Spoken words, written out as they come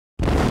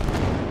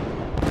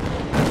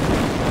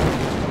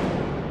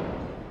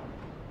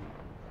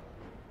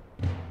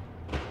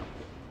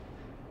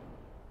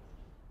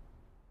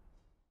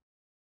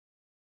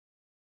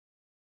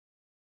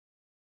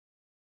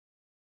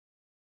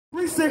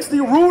360,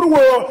 rule the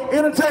world,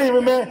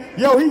 entertainment, man.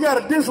 Yo, he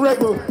got a diss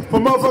record for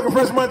motherfucking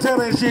Fresh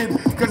Montana and shit,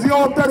 because he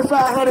owed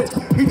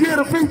 $3,500. He did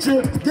a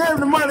feature, gave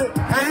him the money,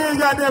 and he ain't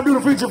goddamn do the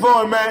feature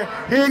for him, man.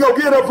 He ain't gonna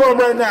get up for him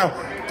right now.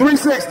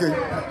 360.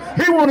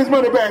 He want his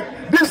money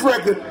back. This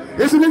record,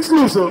 it's an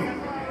exclusive.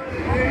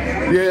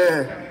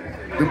 Yeah,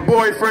 the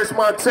boy Fresh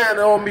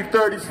Montana owed me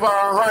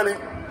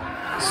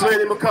 $3,500.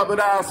 Slid him a couple of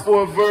hours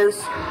for a verse.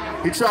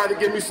 He tried to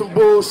give me some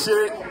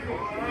bullshit.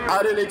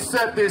 I didn't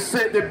accept it,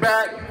 sent it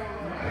back.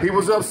 He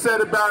was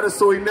upset about it,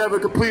 so he never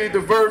completed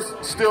the verse.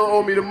 Still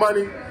owe me the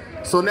money,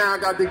 so now I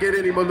got to get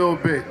in him a little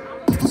bit.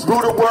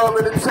 Rule the World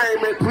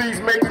Entertainment, please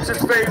make it your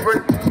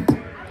favorite.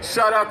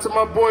 Shout out to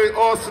my boy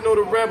Arsenal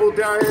the Rebel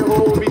down here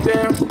holding me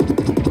down.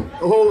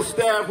 The whole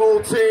staff,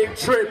 whole team,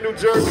 Trenton, New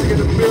Jersey in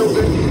the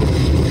building.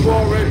 You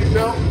already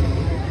know.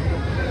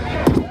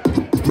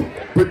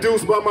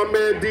 Produced by my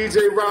man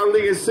DJ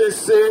Riley and Sis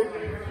Sig.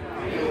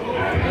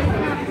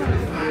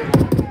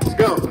 Let's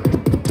go.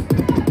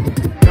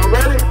 Y'all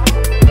ready?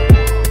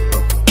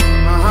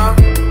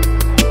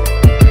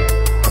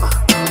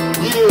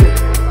 Yeah.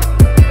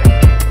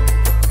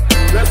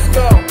 Let's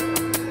go.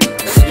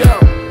 Yo.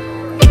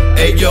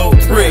 Hey yo,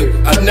 3,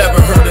 I never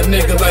heard a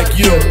nigga like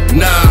you.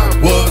 Nah,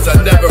 Woodz,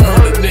 I never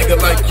heard a nigga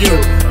like you.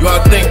 Yo,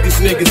 I think these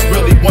niggas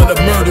really wanna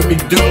murder me,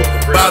 dude.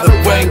 By the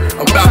way,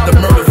 I'm about to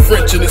murder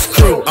French and his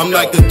crew. I'm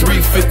like the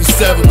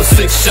 357 with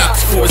 6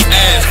 shots for his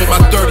ass. For my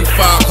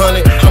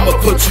 3,500, I'ma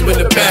put you in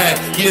the bag.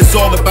 Yeah, it's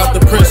all about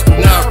the principle,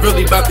 now it's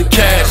really about the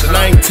cash. And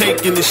I ain't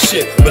taking this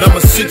shit, but I'ma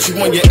sit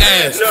you on your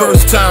ass.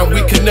 First time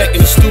we connect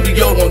in the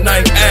studio on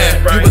 9th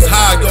Ave. You was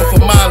high, go for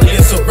Molly,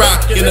 it's a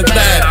rock in the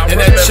lab. And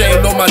that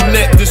chain on my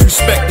neck,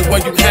 disrespect the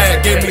one you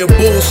had. Gave me a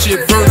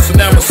bullshit verse, so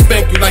now I'ma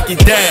spank you like your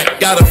dad.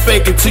 Gotta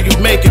fake it till you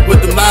make it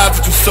with the lies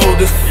that you sold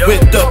us.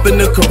 Whipped up in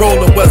the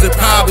Corolla, wasn't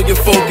probably your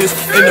focus.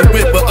 In the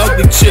whip, a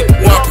ugly chick,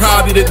 well I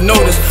probably didn't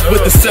notice.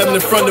 With the 7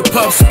 in front of the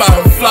puff spot,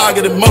 I'm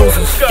flyer than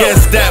Moses.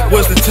 Guess that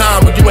was the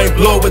time when you ain't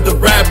blow with the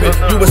rapping.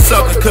 You a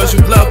sucker cause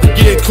you love to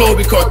get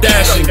Khloe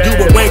Kardashian. You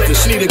a wanker,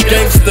 she need a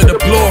gangster to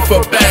blow off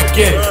her back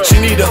end.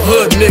 She need a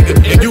hood nigga,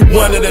 and you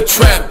wanted a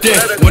trapped in.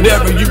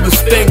 Whatever you was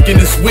thinking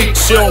is weak,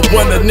 she don't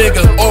want a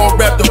nigga all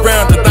wrapped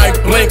around the night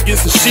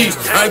blankets and sheets.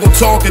 I ain't gon'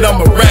 talk it,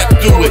 I'ma rap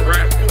through it.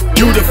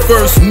 You the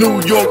first New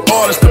York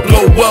artist to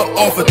blow up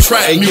off a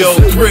track. Hey, yo,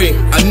 3,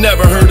 I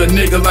never heard a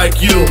nigga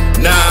like you.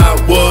 Nah,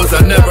 Woodz,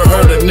 I never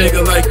heard a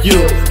nigga like you.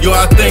 Yo,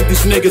 I think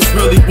these niggas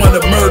really wanna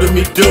murder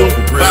me, dude.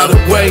 By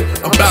the way,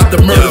 I'm about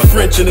to murder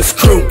French and his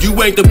crew. You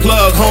ain't the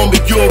plug,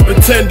 homie, you a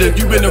pretender.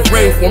 You in a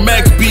race when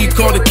Max B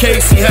called a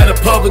case, he had a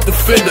public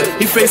defender.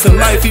 He facing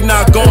life, he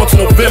not going to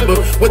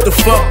November. What the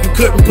fuck, you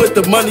couldn't put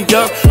the money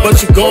up, but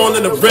you gone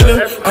in the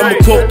renter?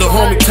 I'ma quote the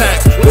homie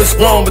Tax, what's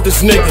wrong with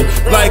this nigga?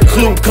 Like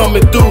Clue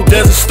coming through,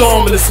 there's a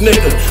storm in this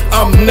nigga.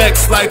 I'm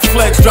next like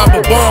Flex, drop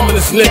a bomb in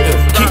this nigga.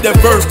 Keep that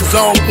verse cause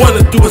I don't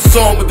wanna do a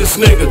song with this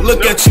nigga.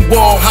 Look at you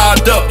all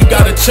hide up, you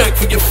gotta check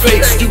for your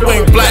face. You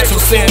ain't black, so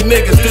saying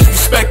niggas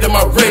disrespecting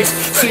my race.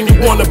 Seen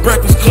you on the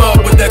Breakfast Club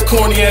with that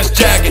corny ass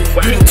jacket.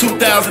 You the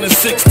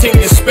 2016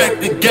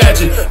 Inspector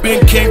Gadget.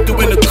 Ben came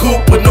through in the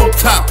coupe with no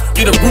top.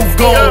 Get a roof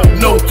gone,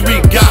 no 3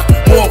 got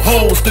more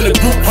holes than a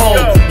group home.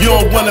 You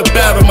don't wanna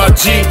battle my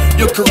G,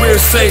 your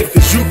career's safe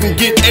cause you can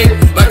get 8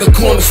 like a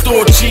corner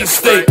store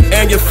cheesesteak.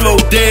 And your flow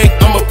dead,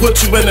 I'ma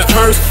put you in a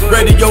hearse.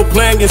 Radio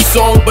playing your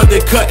song, but they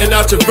cutting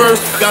out your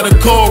verse. Gotta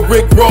call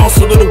Rick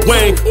Ross or Lil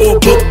Wayne or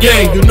Book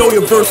Gang. You know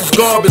your verse is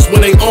garbage when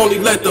they only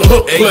let the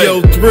hook play. Hey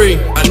yo, 3,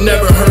 I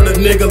never heard a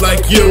nigga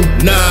like you.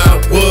 Nah,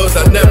 Woodz,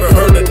 I never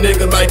heard a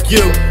nigga like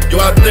you.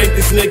 Yo, I think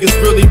these niggas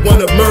really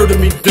wanna murder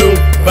me, dude.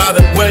 By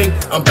the way,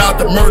 I'm about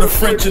to murder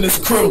French and his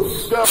crew.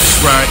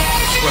 Right.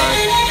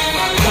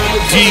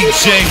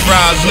 DJ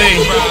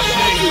Riley,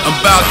 I'm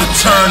about to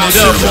turn it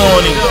up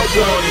on him.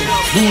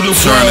 Rule the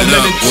World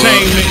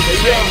Entertainment.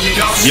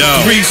 Yo,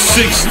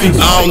 360.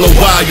 I don't know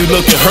why you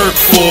looking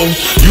hurtful.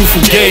 You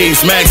forgave,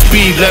 Max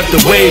B left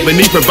the wave and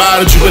he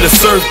provided you with a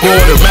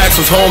surfboard. If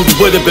Max was home, you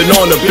would have been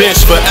on the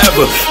bench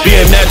forever.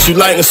 Being that you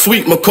light and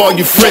sweet, I'ma call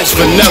you French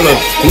vanilla.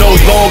 No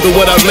longer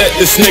would I let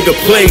this nigga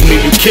play me.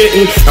 You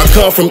kidding? I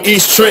come from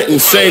East Trenton,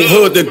 same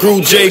hood that grew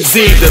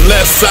Jay-Z. The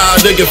left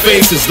side of your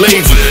face is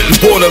lazy. You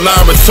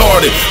borderline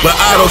retarded, but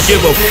I don't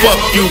give a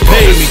fuck. You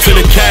pay me to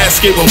the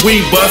casket when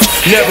we bust.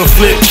 Never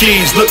flip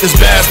keys. Look, this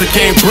bastard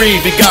can't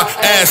breathe. He got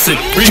acid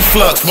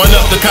reflux. Run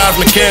up the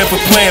cosmic can for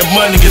playing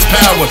money is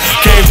power.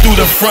 Came through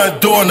the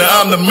front door, now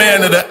I'm the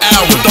man of the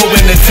hour. Throw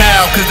in the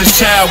towel, cause this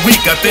child weak.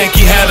 I think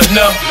he had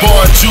enough.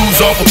 Born Jews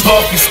off a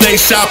puff. He stay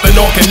shopping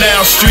on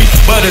Canal Street,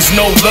 but it's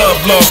no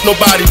love lost.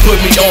 Nobody put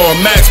me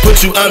on. Max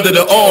put you under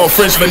the arm.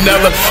 French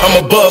vanilla,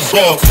 I'm above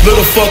all.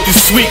 Little fucking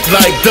sweet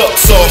like duck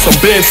sauce. I'm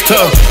Ben's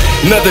tough.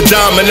 Another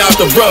diamond out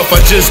the rough.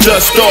 I just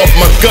dust off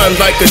my gun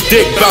like a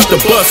dick, bout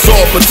to bust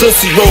off a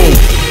Tootsie Roll.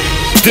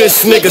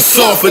 This nigga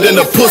softer than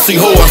a pussy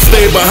hole. I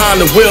stay behind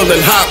the wheel in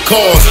hot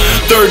cars.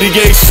 38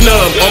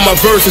 snub on my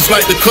verses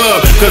like the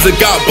club, cause it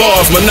got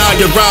bars.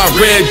 Manaya ride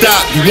red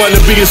dot, you wanna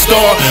be a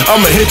star?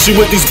 I'ma hit you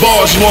with these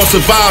bars, you won't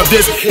survive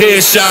this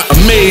headshot. A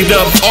made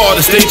up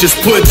artist, they just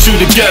put you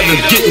together.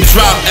 Getting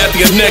dropped after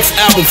your next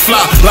album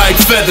flop like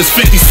feathers.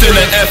 50 cent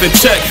an effing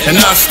check, and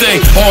I stay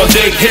on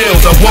Date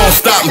Hills. I won't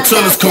stop until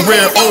his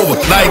career over,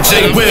 like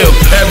J. Will.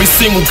 Every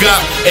single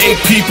got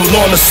 8 people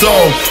on the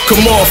song.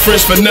 Come on,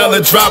 French Vanilla,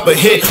 drop a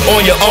hit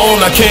on your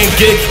own. I can't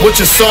get with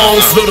your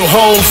songs, little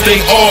homes, they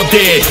all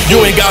dead.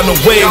 You ain't got no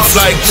waves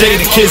like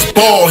Jada Kiss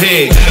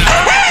Ballhead.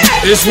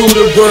 It's Woo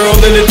the World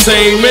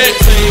Entertainment.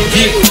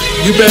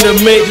 You better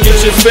make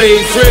it your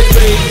favorite.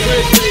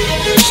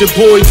 It's your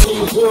boy.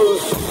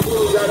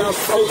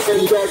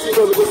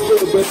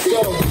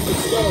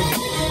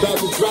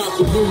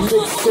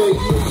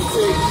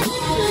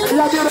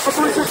 Y'all get up for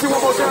 360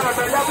 one more time,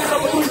 man. Y'all get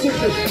up for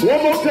 360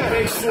 one more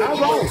time. All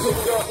right.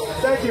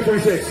 Thank you,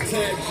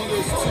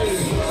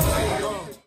 360.